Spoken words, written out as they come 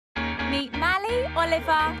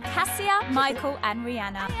Oliver, Cassia, Michael and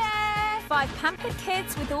Rihanna. Yeah. 5 pampered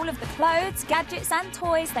kids with all of the clothes, gadgets and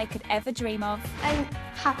toys they could ever dream of. I'm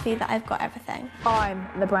happy that I've got everything. I'm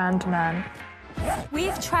the brand man.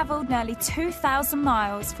 We've travelled nearly 2,000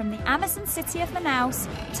 miles from the Amazon city of Manaus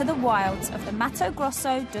to the wilds of the Mato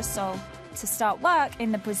Grosso do Sul to start work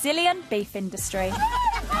in the Brazilian beef industry.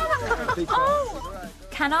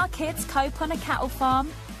 Can our kids cope on a cattle farm?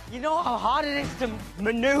 You know how hard it is to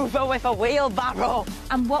manoeuvre with a wheelbarrow?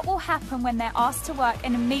 And what will happen when they're asked to work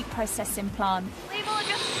in a meat processing plant? People are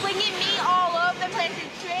just slinging meat all over the place.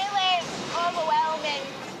 It's really overwhelming.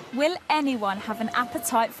 Will anyone have an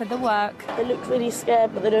appetite for the work? They look really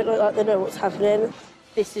scared, but they don't look like they know what's happening.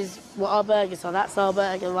 This is what our burgers are. That's our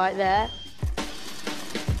burger right there.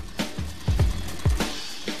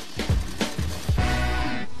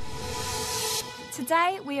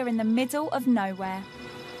 Today, we are in the middle of nowhere.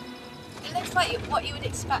 It looks like what you would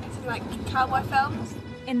expect in, like, cowboy films.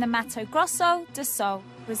 In the Mato Grosso do Sul,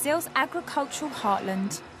 Brazil's agricultural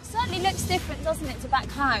heartland. Certainly looks different, doesn't it, to back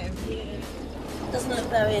home? Yeah. Doesn't look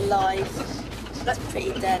very alive. That's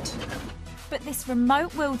pretty dead. But this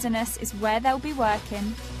remote wilderness is where they'll be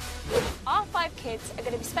working. Our 5 kids are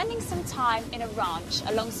going to be spending some time in a ranch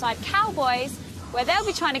alongside cowboys where they'll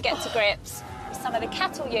be trying to get to grips with some of the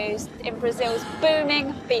cattle used in Brazil's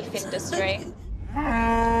booming beef industry.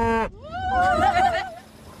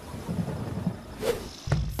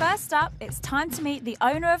 First up, it's time to meet the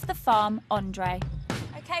owner of the farm, Andre.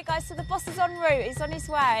 OK, guys, so the boss is en route. He's on his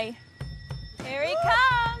way. Here he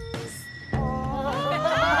comes.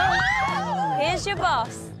 Here's your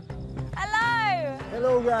boss. Hello.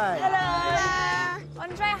 Hello, guys. Hello.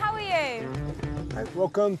 Andre, how are you?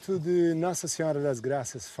 Welcome to the Nossa Senhora das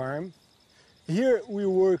Graças farm. Here we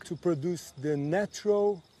work to produce the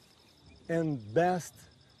natural and best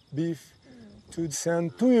beef to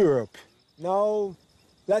send to Europe. Now,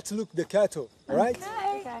 let's look the cattle, all right?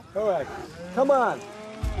 Okay. All right, come on.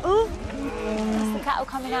 Ooh. That's the cattle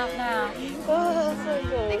coming out now. Oh, so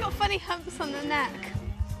good. They got funny humps on the neck.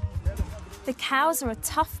 The cows are a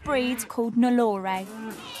tough breed called Nelore.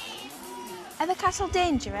 Are the cattle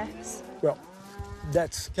dangerous? Well,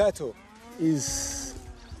 that cattle is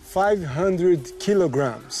 500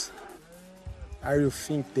 kilograms. Are you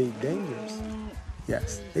think they dangerous?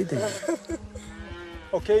 Yes, they dangerous.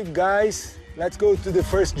 Okay, guys, let's go to the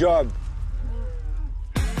first job.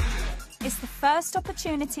 It's the first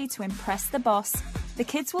opportunity to impress the boss. The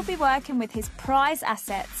kids will be working with his prize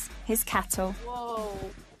assets, his cattle. Whoa.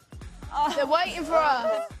 Oh, they're waiting for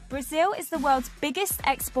us. Brazil is the world's biggest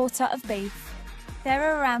exporter of beef. There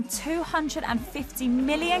are around 250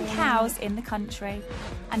 million cows in the country,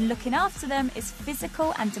 and looking after them is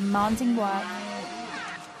physical and demanding work.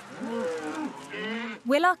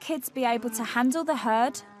 Will our kids be able to handle the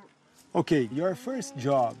herd? Okay, your first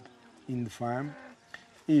job in the farm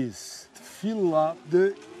is to fill up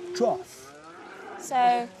the trough.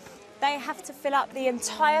 So they have to fill up the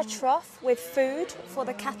entire trough with food for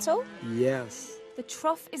the cattle? Yes. The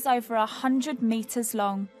trough is over 100 metres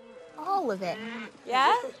long. All of it?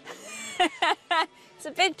 Yeah? It's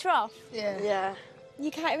a big trough. Yeah.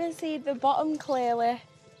 You can't even see the bottom clearly.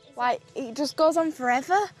 Like, it just goes on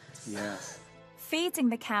forever. Yes. Feeding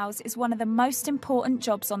the cows is one of the most important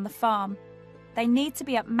jobs on the farm. They need to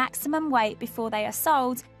be at maximum weight before they are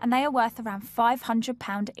sold, and they are worth around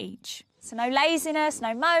 £500 each. So no laziness,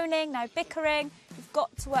 no moaning, no bickering. You've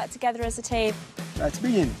got to work together as a team. Let's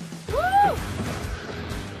begin. Woo!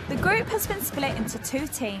 The group has been split into 2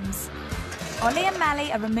 teams. Ollie and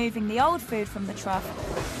Mally are removing the old food from the trough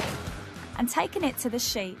and taking it to the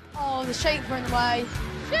sheep. Oh, the sheep are in the way.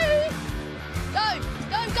 Sheep! Go!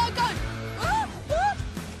 Go, go, go!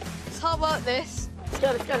 It's hard work, this.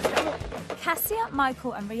 Let's go. Cassia,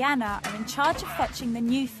 Michael and Rihanna are in charge of fetching the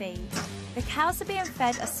new feed. The cows are being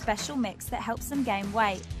fed a special mix that helps them gain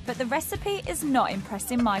weight, but the recipe is not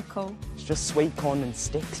impressing Michael. It's just sweet corn and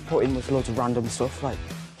sticks put in with loads of random stuff, like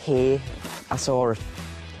here, I saw a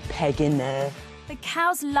peg in there. The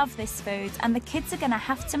cows love this food, and the kids are going to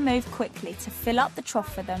have to move quickly to fill up the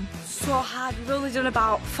trough for them. So hard. We've only done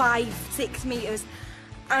about 5-6 metres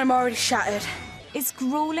and I'm already shattered. It's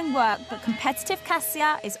gruelling work, but competitive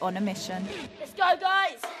Cassia is on a mission. Let's go,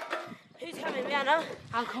 guys. Who's coming, Rihanna?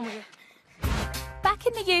 I'll come with you. Back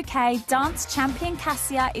in the UK, dance champion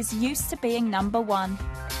Cassia is used to being #1.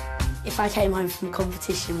 If I came home from a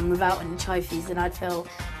competition without any trophies, then I'd feel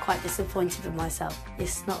quite disappointed with myself.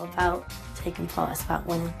 It's not about taking part, it's about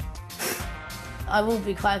winning. I will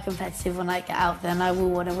be quite competitive when I get out there, and I will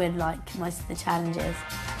want to win like most of the challenges.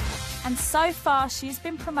 And so far, she's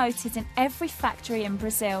been promoted in every factory in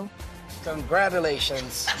Brazil.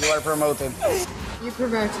 Congratulations, you are promoted. You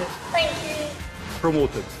promoted. Thank you.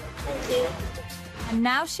 Promoted. Thank you. And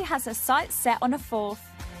now she has her sights set on a fourth.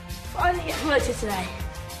 I didn't get promoted today.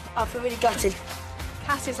 I feel really gutted.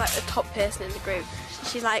 Cassie's like the top person in the group.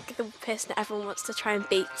 She's like the person that everyone wants to try and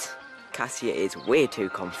beat. Cassia is way too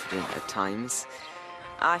confident at times.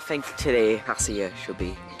 I think today Cassia should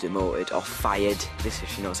be demoted or fired just so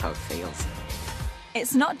she knows how it feels.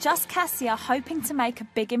 It's not just Cassia hoping to make a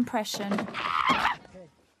big impression.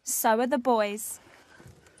 So are the boys.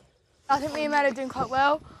 I think me and Mel are doing quite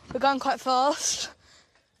well. We're going quite fast.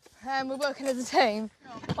 And we're working as a team.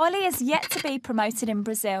 Ollie is yet to be promoted in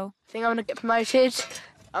Brazil. I think I'm going to get promoted.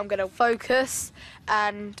 I'm going to focus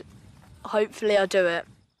and hopefully I'll do it.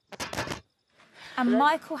 And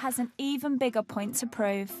Michael has an even bigger point to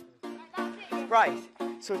prove. Right,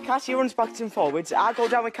 so if Cassia runs backwards and forwards, I'll go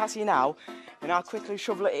down with Cassia now and I'll quickly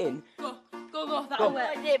shovel it in. Go, that'll work.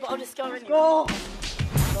 I did, but I'll just go anyway. Go!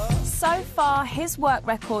 So far, his work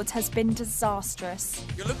record has been disastrous.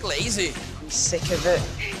 You look lazy. I'm sick of it.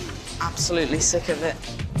 Absolutely sick of it.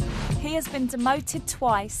 He has been demoted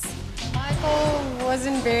twice. Michael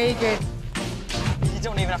wasn't very good. You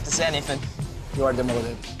don't even have to say anything. You are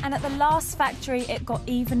demoted. And at the last factory, it got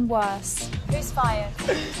even worse. Who's fired?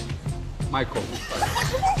 Michael.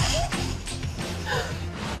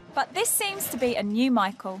 But this seems to be a new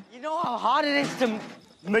Michael. You know how hard it is to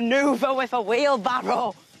manoeuvre with a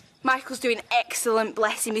wheelbarrow? Michael's doing excellent,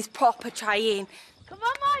 bless him. He's proper trying. Come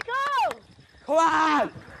on, Michael! Come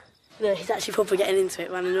on! Look, he's actually proper getting into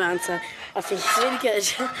it, running around, so I think he's really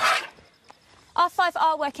good. Our five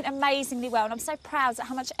are working amazingly well, and I'm so proud at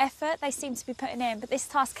how much effort they seem to be putting in. But this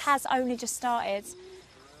task has only just started,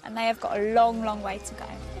 and they have got a long, long way to go.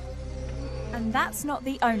 And that's not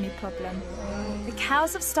the only problem. The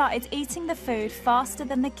cows have started eating the food faster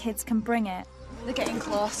than the kids can bring it. They're getting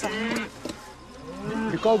closer.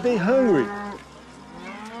 Because they're hungry.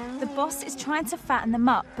 The boss is trying to fatten them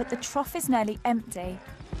up, but the trough is nearly empty.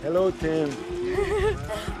 Hello, Tim.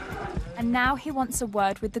 And now he wants a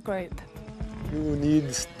word with the group. You need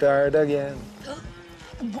to start again.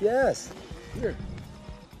 Yes, here.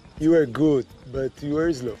 You are good, but you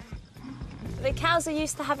are slow. The cows are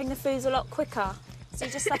used to having the foods a lot quicker, so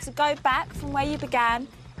you just have to go back from where you began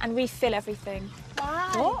and refill everything.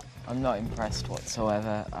 What? I'm not impressed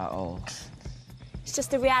whatsoever at all. It's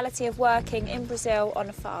just the reality of working in Brazil on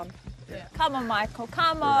a farm. Yeah. Come on, Michael,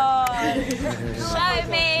 come on. Show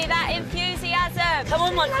me that enthusiasm. Come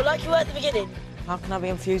on, Michael, like you were at the beginning. How can I be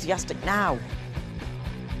enthusiastic now?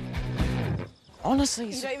 Honestly,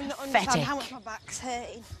 it's You don't even pathetic. understand how much my back's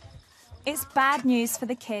hurting. It's bad news for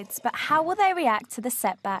the kids, but how will they react to the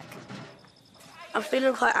setback? I'm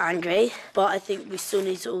feeling quite angry, but I think we still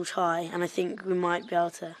need to all try, and I think we might be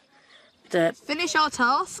able to do it. Finish our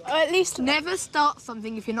task, or at least never start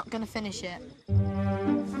something if you're not going to finish it.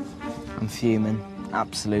 I'm fuming,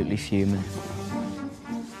 absolutely fuming.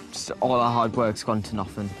 Just all our hard work's gone to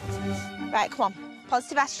nothing. Right, come on.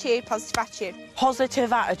 Positive attitude, positive attitude.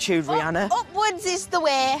 Positive attitude, Rihanna. Upwards is the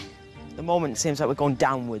way. At the moment, it seems like we're going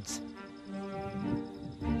downwards.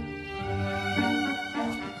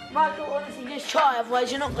 Michael, honestly, just try,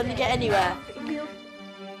 otherwise you're not going to get anywhere.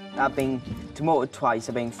 I've been demoted twice,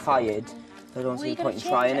 I've been fired. I don't see the point in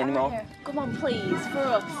trying anymore. Come on, please, for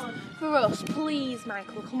us. For us, please,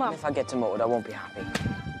 Michael, come on. If I get demoted, I won't be happy.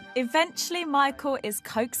 Eventually, Michael is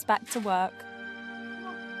coaxed back to work.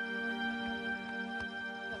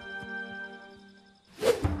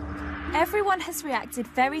 Everyone has reacted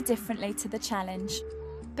very differently to the challenge.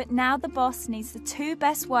 But now the boss needs the two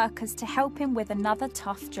best workers to help him with another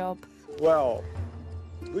tough job. Well,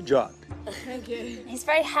 good job. Thank you. He's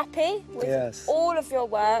very happy with Yes. all of your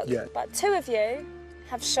work, Yeah. but two of you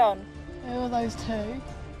have shone. Who are those two?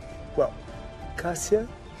 Well, Cassia,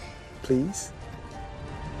 please.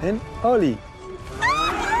 And Ollie.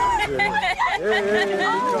 Hey,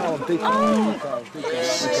 calm, take it calm, take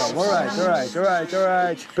it calm. All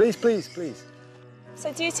right. Please.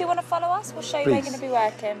 So do you two want to follow us? We'll show you where you're Please. going to be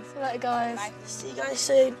working. See you later, guys. See you guys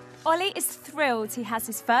soon. Ollie is thrilled he has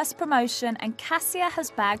his first promotion and Cassia has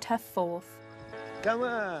bagged her fourth. Come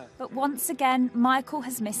on. But once again, Michael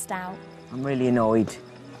has missed out. I'm really annoyed.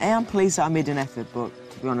 I am pleased that I made an effort, but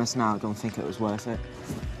to be honest now, I don't think it was worth it.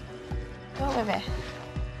 Go with me.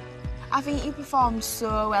 I think you performed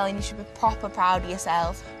so well and you should be proper proud of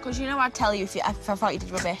yourself. Because you know I'd tell you if I thought you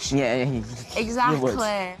did rubbish. Yeah, you would.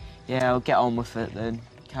 Exactly. Yeah, I'll get on with it then.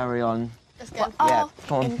 Carry on. Let's go. Yeah,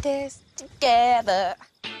 come on. In this together.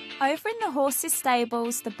 Over in the horses'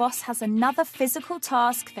 stables, the boss has another physical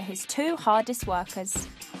task for his two hardest workers.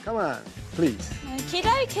 Come on, please. Okie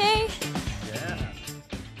dokie. Yeah.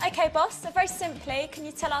 OK, boss, so very simply, can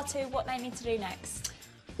you tell our two what they need to do next?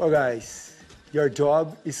 Well, guys, your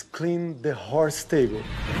job is clean the horse stable,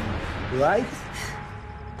 right?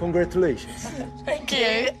 Congratulations. Thank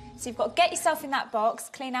you. So you've got to get yourself in that box,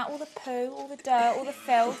 clean out all the poo, all the dirt, all the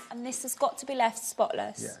filth, and this has got to be left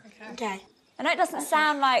spotless. Yeah. Okay. I know it doesn't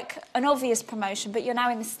sound like an obvious promotion, but you're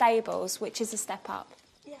now in the stables, which is a step up.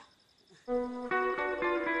 Yeah.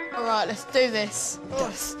 All right, let's do this. Oh,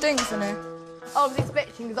 it stinks in here. I was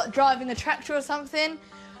expecting like driving a tractor or something.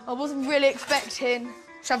 I wasn't really expecting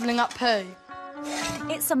shoveling up poo.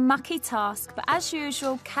 It's a mucky task, but as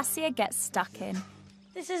usual, Cassia gets stuck in.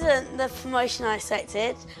 This isn't the promotion I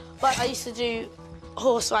expected, but I used to do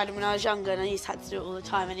horse riding when I was younger, and I used to have to do it all the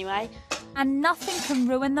time anyway. And nothing can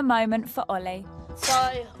ruin the moment for Ollie.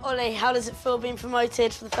 So, Ollie, how does it feel being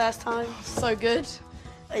promoted for the first time? So good.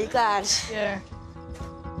 Are you glad? Yeah.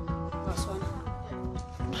 Last one.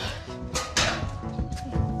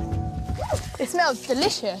 It smells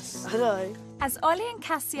delicious. I know. As Ollie and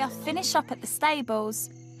Cassia finish up at the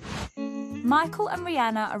stables, Michael and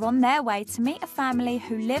Rihanna are on their way to meet a family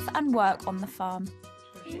who live and work on the farm.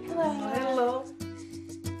 Hello.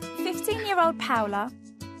 15-year-old Paula,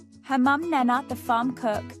 her mum Nena, the farm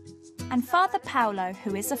cook, and father Paulo,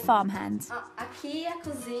 who is a farmhand. Aqui é a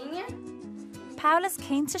cozinha. Paula's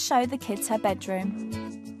keen to show the kids her bedroom.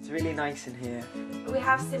 It's really nice in here. We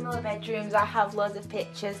have similar bedrooms. I have loads of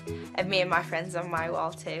pictures of me and my friends on my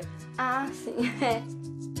wall too. Ah, sim.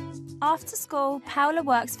 After school, Paula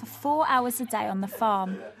works for 4 hours a day on the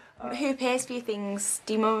farm. Who pays for your things?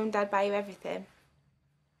 Do your mum and dad buy you everything?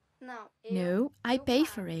 No, I pay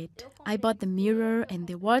for it. I bought the mirror and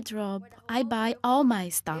the wardrobe. I buy all my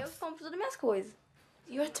stuff. compro todas minhas coisas.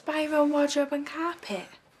 You had to buy your own wardrobe and carpet?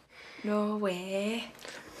 No way.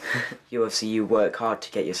 You work hard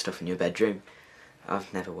to get your stuff in your bedroom.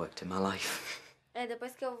 I've never worked in my life.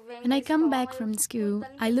 When I come back from school,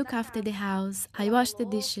 I look after the house, I wash the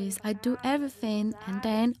dishes, I do everything, and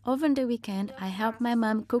then, over the weekend, I help my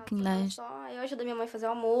mum cooking lunch. Eu ajudo minha mãe a fazer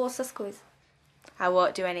almoço, essas coisas. I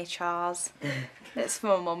won't do any chores. It's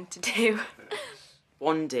for my mum to do.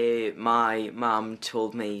 One day, my mum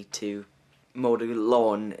told me to mow the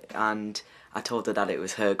lawn, and I told her that it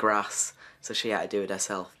was her grass, so she had to do it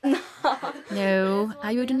herself. No,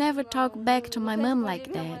 I would never talk back to my mum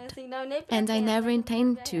like that. And I never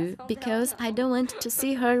intend to, because I don't want to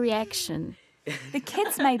see her reaction. The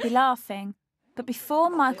kids may be laughing, but before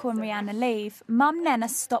Michael and Rihanna leave, Mum Nena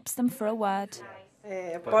stops them for a word.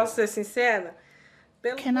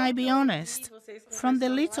 Can I be honest? From the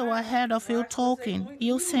little I heard of you talking,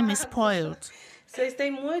 you seem spoiled.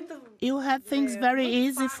 You had things very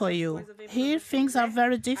easy for you. Here, things are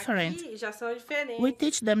very different. We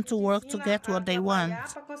teach them to work to get what they want.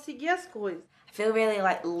 I feel really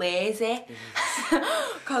like lazy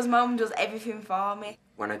because mum does everything for me.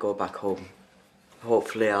 When I go back home,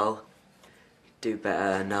 hopefully I'll do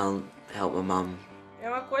better and I'll help my mum.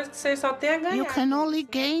 You can only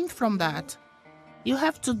gain from that. You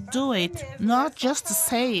have to do it, not just to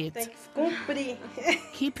say it.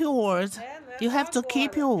 Keep your word. You have to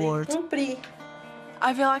keep your word.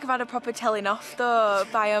 I feel like I've had a proper telling off though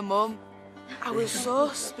by her mum. I was so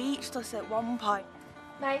speechless at one point.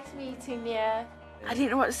 Nice meeting you. I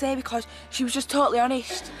didn't know what to say because she was just totally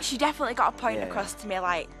honest. She definitely got a point across to me,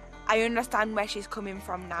 like, I understand where she's coming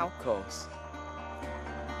from now. Of course.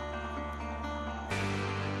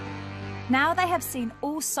 Now they have seen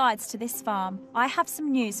all sides to this farm, I have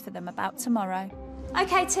some news for them about tomorrow.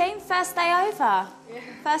 OK, team, first day over.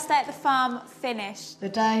 First day at the farm finished. The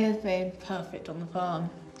day has been perfect on the farm.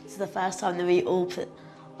 It's the first time that we all put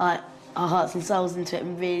our hearts and souls into it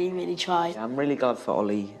and really, really tried. I'm really glad for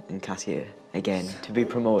Ollie and Cassia, again, to be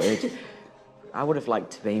promoted. I would have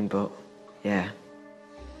liked to be, but yeah.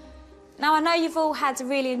 Now, I know you've all had a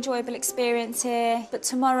really enjoyable experience here, but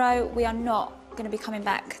tomorrow we are not going to be coming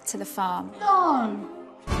back to the farm. No!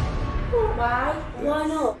 Why? Why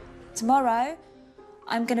not? Tomorrow,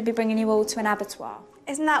 I'm going to be bringing you all to an abattoir.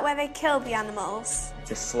 Isn't that where they kill the animals?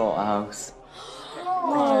 It's a slaughterhouse.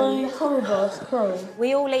 No,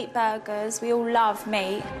 We all eat burgers, we all love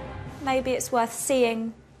meat. Maybe it's worth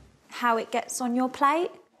seeing how it gets on your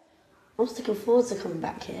plate. I'm looking forward to coming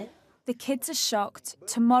back here. The kids are shocked.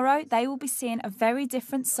 Tomorrow, they will be seeing a very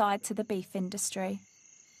different side to the beef industry.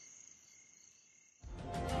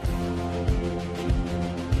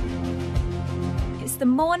 It's the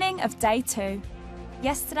morning of day 2.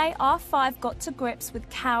 Yesterday, R5 got to grips with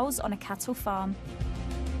cows on a cattle farm.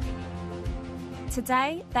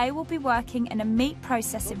 Today, they will be working in a meat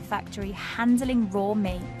processing factory handling raw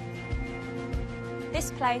meat.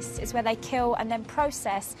 This place is where they kill and then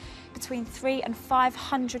process between 300 and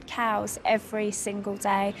 500 cows every single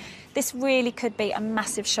day. This really could be a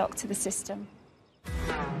massive shock to the system.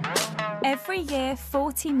 Every year,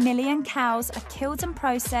 40 million cows are killed and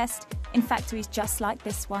processed in factories just like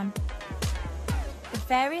this one. The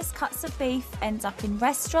various cuts of beef end up in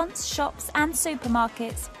restaurants, shops and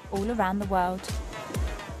supermarkets all around the world.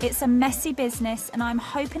 It's a messy business and I'm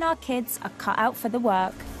hoping our kids are cut out for the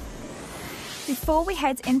work. Before we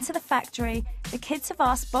head into the factory, the kids have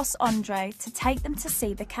asked Boss Andre to take them to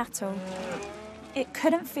see the cattle. It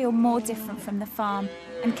couldn't feel more different from the farm,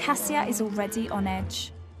 and Cassia is already on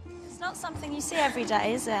edge. It's not something you see every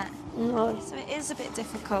day, is it? No. So it is a bit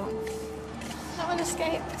difficult. That one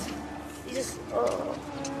escaped. You just, oh.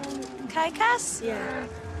 Okay, Cass? Yeah.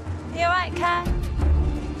 You all right, Cass?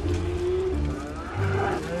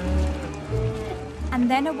 And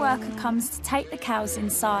then a worker comes to take the cows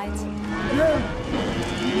inside.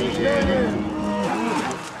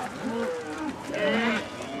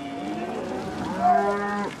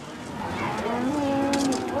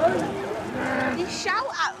 They shout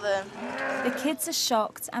at them. The kids are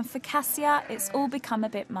shocked, and for Cassia, it's all become a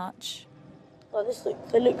bit much. Like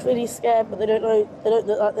they look really scared, but they don't look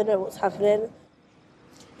like they know what's happening.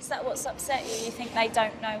 Is that what's upset you? You think they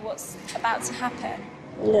don't know what's about to happen?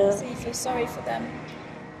 Yeah. So you feel sorry for them?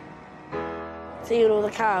 Seeing all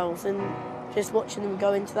the cows and just watching them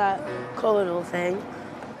go into that corridor thing.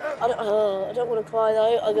 I don't want to cry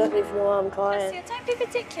though. I don't even know why I'm crying. Cassia, don't be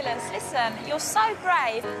ridiculous. Listen, you're so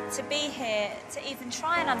brave to be here, to even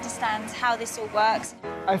try and understand how this all works.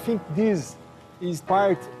 I think this is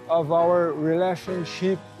part of our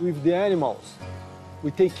relationship with the animals.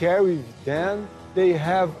 We take care of them. They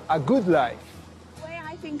have a good life. The way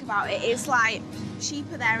I think about it is like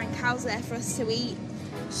sheep are there and cows are there for us to eat.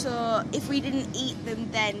 So if we didn't eat them,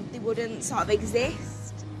 then they wouldn't sort of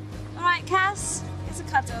exist. All right, Cass, here's a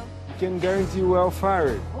cuddle. Can guarantee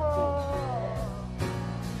welfare.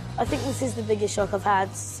 I think this is the biggest shock I've had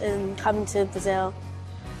in coming to Brazil.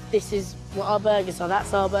 This is what our burgers are.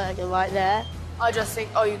 That's our burger right there. I just think,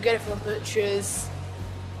 oh, you get it from the butchers,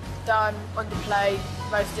 done on the plate,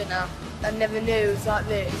 roast dinner. I never knew it was like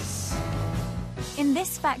this. In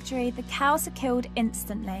this factory, the cows are killed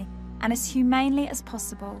instantly and as humanely as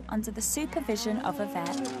possible under the supervision of a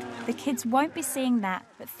vet. The kids won't be seeing that,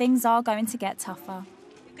 but things are going to get tougher.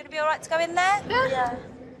 You're going to be all right to go in there? Yeah.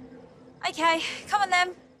 OK, come on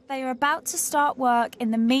then. They are about to start work in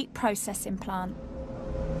the meat processing plant.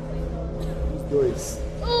 Dois.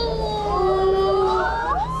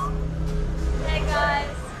 Hey, guys.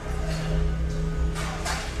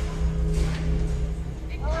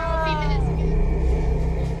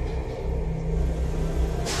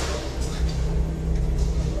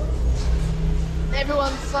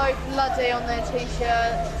 Everyone's so bloody on their t-shirts.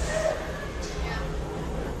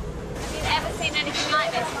 Have you ever seen anything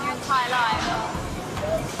like this in your entire life?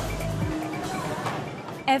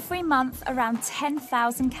 Every month, around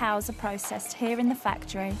 10,000 cows are processed here in the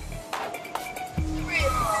factory.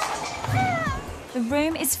 The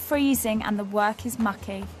room is freezing and the work is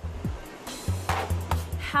mucky.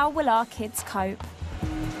 How will our kids cope?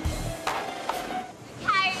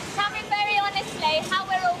 Okay, tell me very honestly how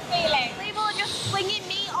we're all feeling. People are just slinging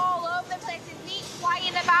meat all over the place, and meat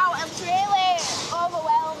flying about, and it's really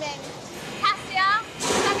overwhelming. Cassia,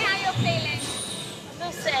 tell me how you're feeling. I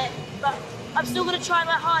feel sick, but I'm still going to try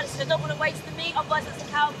my hardest. I don't want to waste the meat, otherwise it's a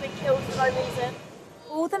cow being killed for no reason.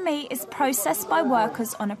 All the meat is processed by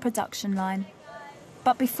workers on a production line.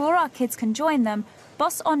 But before our kids can join them,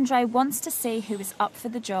 Boss Andre wants to see who is up for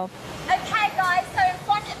the job. Okay guys, so in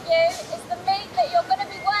front of you is the meat that you're going to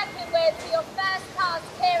be working with for your first task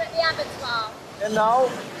here at the abattoir. And now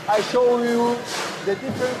I show you the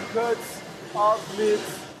different cuts of meat.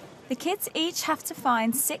 The kids each have to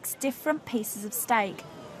find 6 different pieces of steak,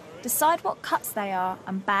 decide what cuts they are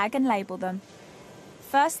and bag and label them.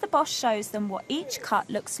 First, the boss shows them what each cut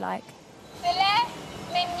looks like. Filet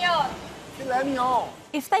mignon. Filet mignon.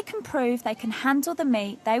 If they can prove they can handle the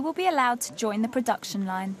meat, they will be allowed to join the production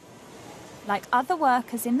line. Like other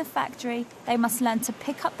workers in the factory, they must learn to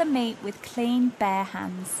pick up the meat with clean, bare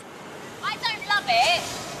hands. I don't love it,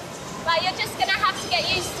 but you're just going to have to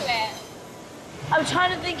get used to it. I'm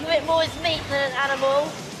trying to think of it more as meat than an animal.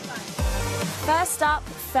 First up,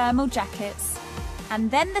 thermal jackets.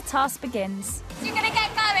 And then the task begins. You're going to get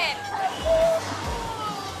going.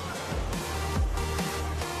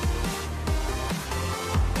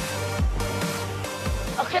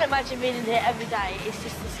 I couldn't imagine being in here every day. It's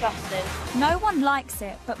just disgusting. No one likes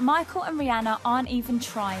it, but Michael and Rihanna aren't even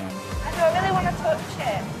trying. I really want to touch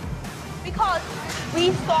it. Because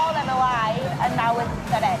we saw them alive and now we're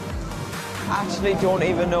dead. I actually don't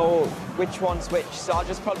even know which one's which, so I'll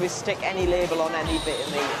just probably stick any label on any bit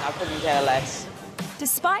of meat. I couldn't care less.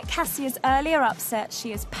 Despite Cassia's earlier upset,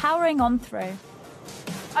 she is powering on through.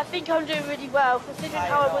 I think I'm doing really well, considering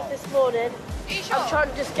how I was this morning. Sure? I'm trying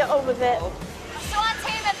to just get on with it. So our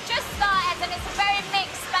team have just started and it's a very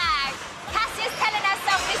mixed bag. Cassia's telling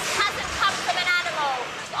herself this hasn't come from an animal.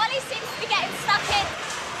 Ollie seems to be getting stuck in.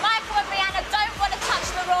 Michael and Rihanna don't want to touch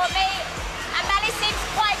the raw meat. And Melly seems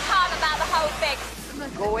quite calm about the whole thing.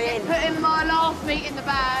 Go in. Putting my last meat in the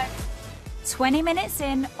bag. 20 minutes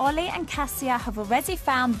in, Ollie and Cassia have already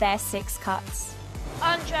found their 6 cuts.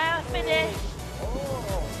 Andre, I finished.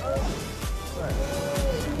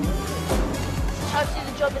 I tried to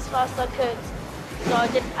do the job as fast as I could, so I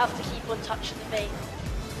didn't have to keep on touching the meat.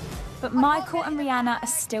 But Michael and Rihanna are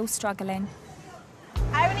still struggling.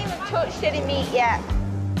 I haven't even touched any meat yet.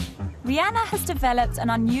 Rihanna has developed an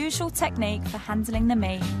unusual technique for handling the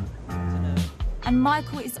meat. And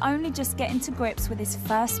Michael is only just getting to grips with his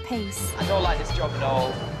first piece. I don't like this job at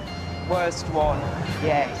all. Worst one,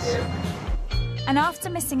 yes. And after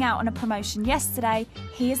missing out on a promotion yesterday,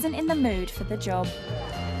 he isn't in the mood for the job.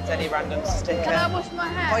 It's any random sticker. Can I wash my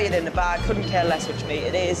hair? Put it in the bag, couldn't care less which meat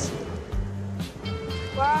it is.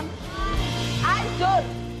 One. I'm done.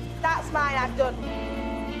 That's mine, I'm done.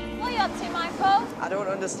 What are you up to, Michael? I don't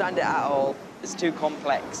understand it at all. It's too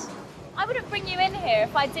complex. I wouldn't bring you in here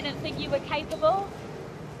if I didn't think you were capable.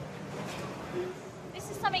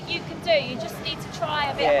 This is something you can do. You just need to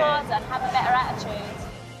try a bit harder and have a better attitude.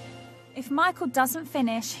 If Michael doesn't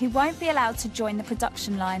finish, he won't be allowed to join the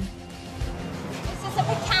production line. This is a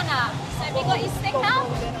picanha. So have you got your sticker?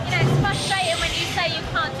 You know, it's frustrating when you say you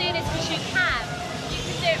can't do this because you can. You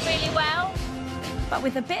can do it really well. But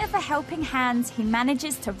with a bit of a helping hand, he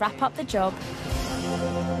manages to wrap up the job.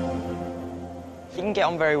 He didn't get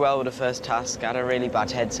on very well with the first task. I had a really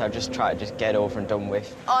bad head, so I just tried to just get over and done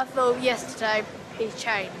with. I thought yesterday he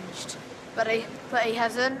changed, but he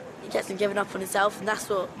hasn't. He hasn't given up on himself, and that's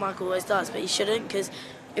what Michael always does, but he shouldn't, because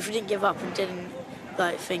if he didn't give up and didn't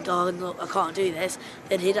think, oh, no, I can't do this,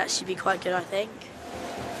 then he'd actually be quite good, I think.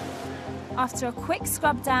 After a quick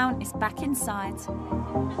scrub down, he's back inside.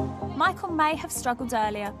 Michael may have struggled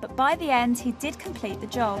earlier, but by the end, he did complete the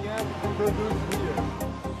job.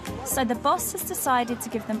 So the boss has decided to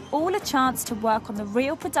give them all a chance to work on the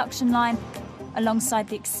real production line alongside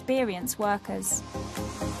the experienced workers.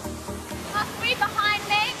 Three behind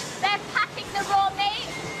me, they're packing the raw meat,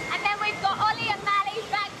 and then we've got Ollie and Mally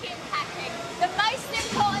vacuum packing. The most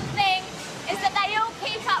important thing is that they all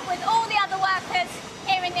keep up with all the other workers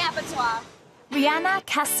here in the abattoir. Rihanna,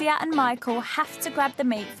 Cassia and Michael have to grab the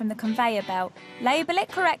meat from the conveyor belt, label it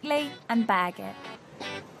correctly and bag it.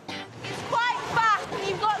 It's quite fast and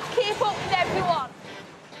you've got to keep up with everyone.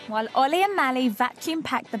 While Ollie and Mally vacuum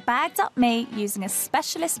pack the bagged up meat using a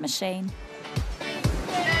specialist machine.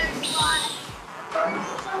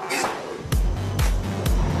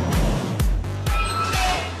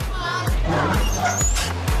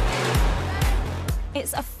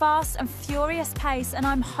 It's a fast and furious pace, and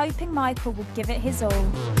I'm hoping Michael will give it his all.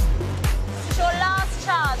 It's your last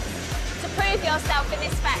chance to prove yourself in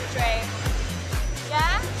this factory.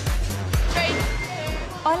 Yeah? 3,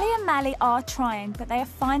 2. Ollie and Mally are trying, but they are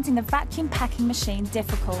finding the vacuum packing machine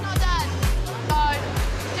difficult. Well done. No,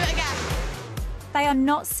 do it again. They are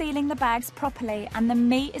not sealing the bags properly, and the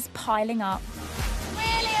meat is piling up.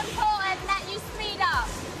 Really important that you speed up.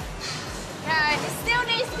 Yeah, it still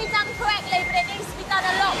needs to be done correctly, but it needs to be done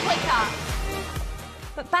a lot quicker.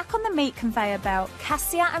 But back on the meat conveyor belt,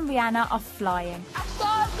 Cassia and Rihanna are flying. I've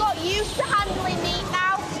sort of got used to handling meat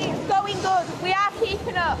now. It's going good. We are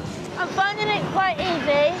keeping up. I'm finding it quite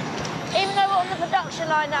easy. Even though we're on the production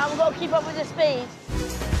line now, we've got to keep up with the speed.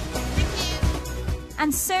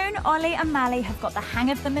 And soon, Ollie and Mally have got the hang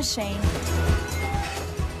of the machine.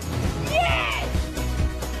 Yes!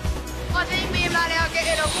 I think me and Mally are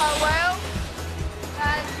getting on quite well,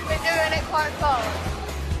 and we're doing it quite fast.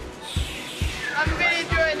 I'm really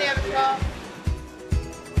enjoying the abattoir.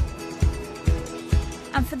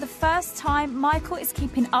 And for the first time, Michael is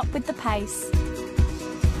keeping up with the pace.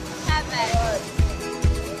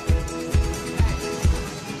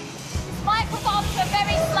 Michael got off to a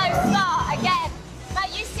very slow start again, but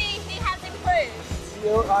you see he has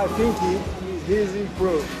improved. I think he's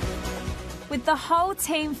improved. With the whole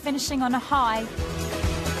team finishing on a high, 3,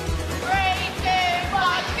 2,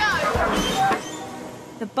 1, go!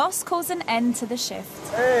 the boss calls an end to the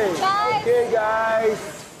shift. Hey, Guys. okay guys,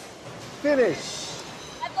 finish.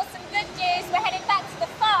 I've got some good news. We're heading back to the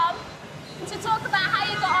farm to talk about how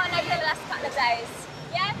you got on over the last couple of days.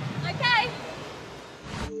 Yeah? Okay.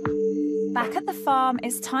 farm,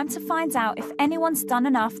 it's time to find out if anyone's done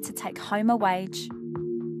enough to take home a wage.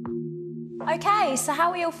 OK, so how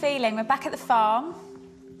are we all feeling? We're back at the farm.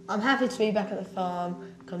 I'm happy to be back at the farm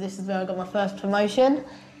because this is where I got my first promotion.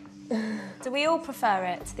 Do we all prefer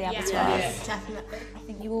it to the abattoirs? Yeah, definitely. I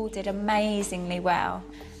think you all did amazingly well,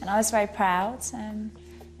 and I was very proud.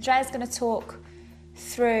 Andrea's going to talk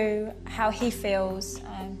through how he feels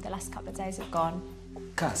the last couple of days have gone.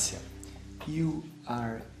 Cassia, you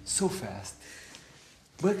are so fast,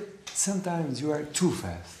 but sometimes you are too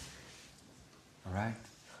fast, all right?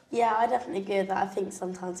 Yeah, I definitely agree with that. I think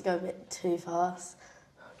sometimes I go a bit too fast.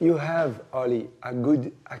 You have, Ollie, a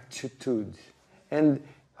good attitude, and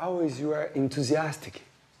always you are enthusiastic.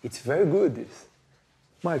 It's very good.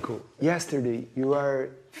 Michael, yesterday you are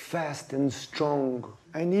fast and strong.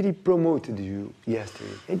 I nearly promoted you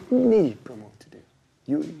yesterday. I nearly promoted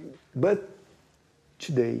you. But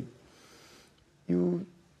today, you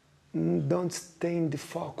don't stay in the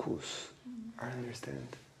focus. I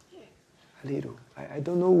understand. A little. I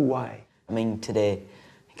don't know why. I mean, today, I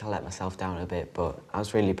think I let myself down a bit, but I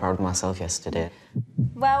was really proud of myself yesterday.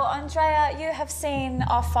 Well, Andrea, you have seen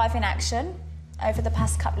our 5 in action over the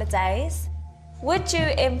past couple of days. Would you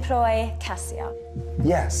employ Cassia?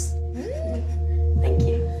 Yes. Thank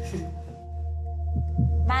you.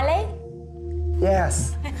 Mally?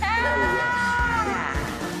 Yes.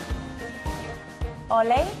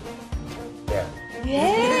 Ollie? Yeah.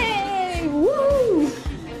 Yay! Woo!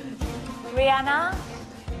 Rihanna?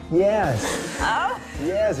 Yes. Oh?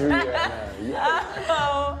 Yes, Rihanna. Yes.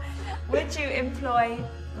 Oh. Would you employ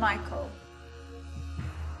Michael?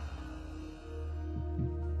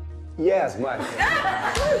 Yes, Michael.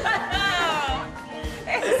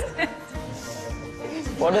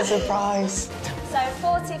 What a surprise. So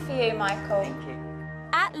 40 for you, Michael. Thank you.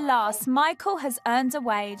 At last, Michael has earned a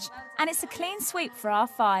wage, and it's a clean sweep for our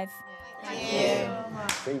 5. Thank you.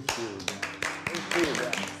 Thank you. Thank you.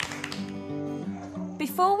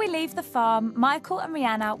 Before we leave the farm, Michael and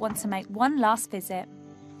Rihanna want to make one last visit.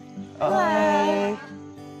 Hello.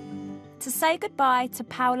 To say goodbye to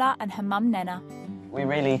Paula and her mum, Nena. We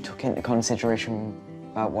really took into consideration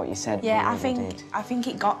about what you said. Yeah, I think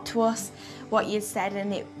it got to us what you said,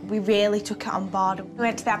 and we really took it on board. We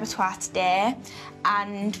went to the abattoir today,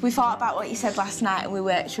 and we thought about what you said last night, and we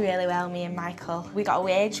worked really well, me and Michael. We got a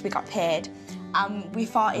wage, we got paid, and we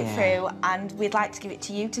thought it through, and we'd like to give it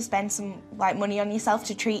to you to spend some money on yourself,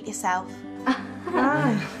 to treat yourself.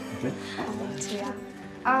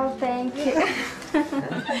 Oh, thank you.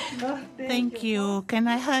 Thank you. Can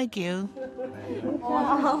I hug you?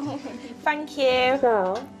 Oh, thank you.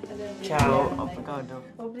 Ciao. Obrigado.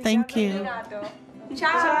 Thank you.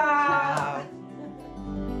 Ciao.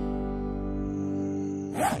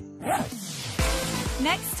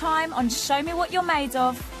 Next time on Show Me What You're Made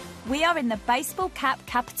Of, we are in the baseball cap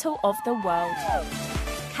capital of the world.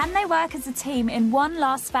 Can they work as a team in one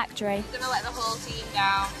last factory? I'm gonna let the whole team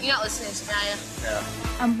down. You're not listening to me, are you? Yeah.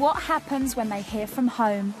 And what happens when they hear from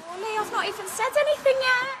home? Ollie, I've not even said anything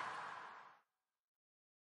yet.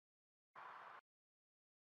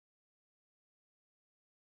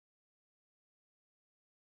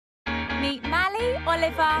 Meet Mally,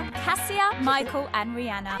 Oliver, Cassia, Michael and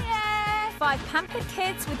Rihanna. Yeah. 5 pampered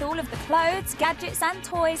kids with all of the clothes, gadgets and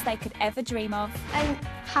toys they could ever dream of. I'm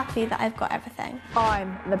happy that I've got everything.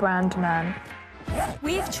 I'm the brand man.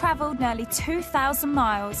 We've travelled nearly 2,000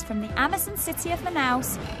 miles from the Amazon city of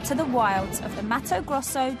Manaus to the wilds of the Mato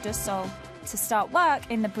Grosso do Sul to start work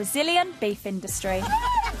in the Brazilian beef industry.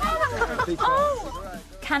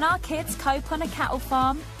 Can our kids cope on a cattle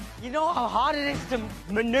farm? You know how hard it is to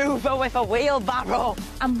manoeuvre with a wheelbarrow.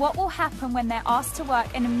 And what will happen when they're asked to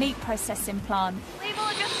work in a meat processing plant? People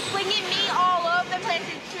are just slinging meat all over the place.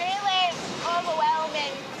 It's really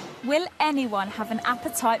overwhelming. Will anyone have an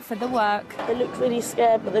appetite for the work? They look really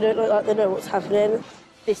scared, but they don't look like they know what's happening.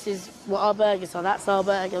 This is what our burgers are. That's our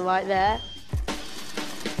burger right there.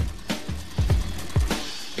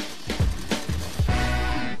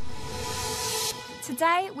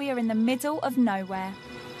 Today, we are in the middle of nowhere.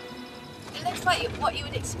 It looks like what you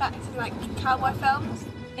would expect in cowboy films.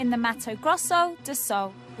 In the Mato Grosso do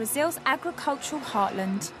Sul, Brazil's agricultural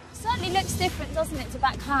heartland. Certainly looks different, doesn't it, to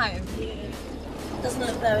back home? Doesn't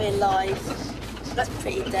look very alive. That's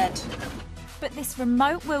pretty dead. But this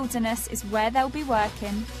remote wilderness is where they'll be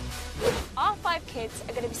working. Our 5 kids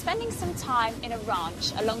are going to be spending some time in a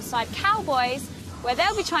ranch alongside cowboys, where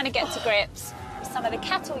they'll be trying to get to grips with some of the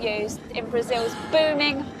cattle used in Brazil's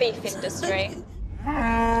booming beef industry.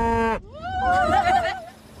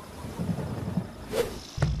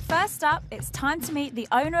 First up, it's time to meet the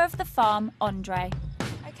owner of the farm, Andre.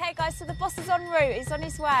 OK, guys, so the boss is en route. He's on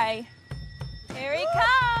his way. Here Here he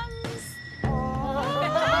comes.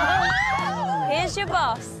 Here's your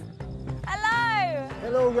boss. Hello.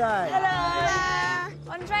 Hello, guys. Hello.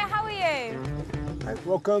 Andre, how are you?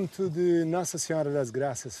 Welcome to the Nossa Senhora das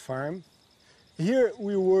Graças farm. Here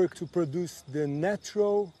we work to produce the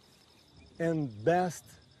natural and best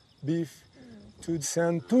beef to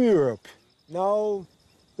send to Europe. Now,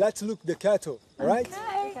 let's look the cattle, all right?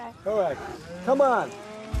 Okay. All right, come on.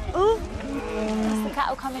 Ooh. That's the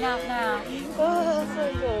cattle coming out now. Oh,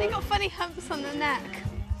 so good. They got funny humps on the neck.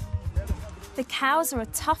 The cows are a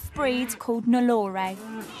tough breed called Nelore.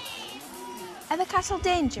 Are the cattle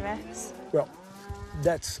dangerous? Well,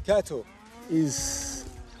 that cattle is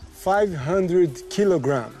 500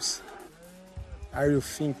 kilograms. Are you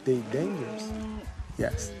think they dangerous?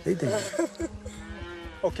 Yes, they dangerous.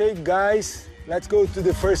 Okay, guys, let's go to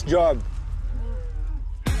the first job.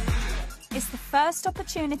 It's the first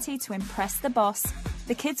opportunity to impress the boss.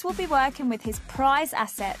 The kids will be working with his prize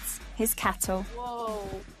assets, his cattle. Whoa.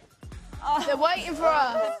 Oh, they're waiting for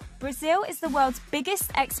us. Brazil is the world's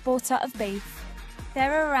biggest exporter of beef.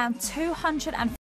 There are around 250